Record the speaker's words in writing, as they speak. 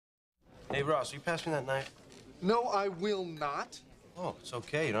Hey, Ross, will you pass me that knife? No, I will not. Oh, it's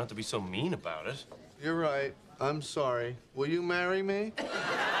okay. You don't have to be so mean about it. You're right. I'm sorry. Will you marry me?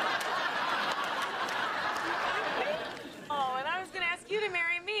 Oh, and I was going to ask you to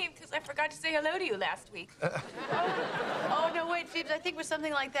marry me because I forgot to say hello to you last week. Oh, no, wait, Phoebe. I think with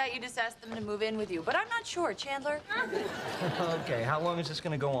something like that, you just asked them to move in with you. But I'm not sure, Chandler. Okay, how long is this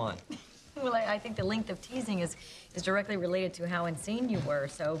going to go on? Well, I think the length of teasing is directly related to how insane you were,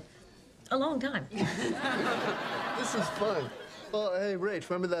 so a long time. This is fun. Oh, hey, Rach,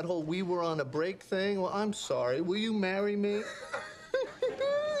 remember that whole we were on a break thing? Well, I'm sorry. Will you marry me?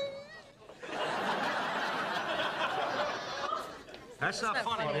 That's not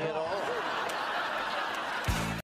funny at all.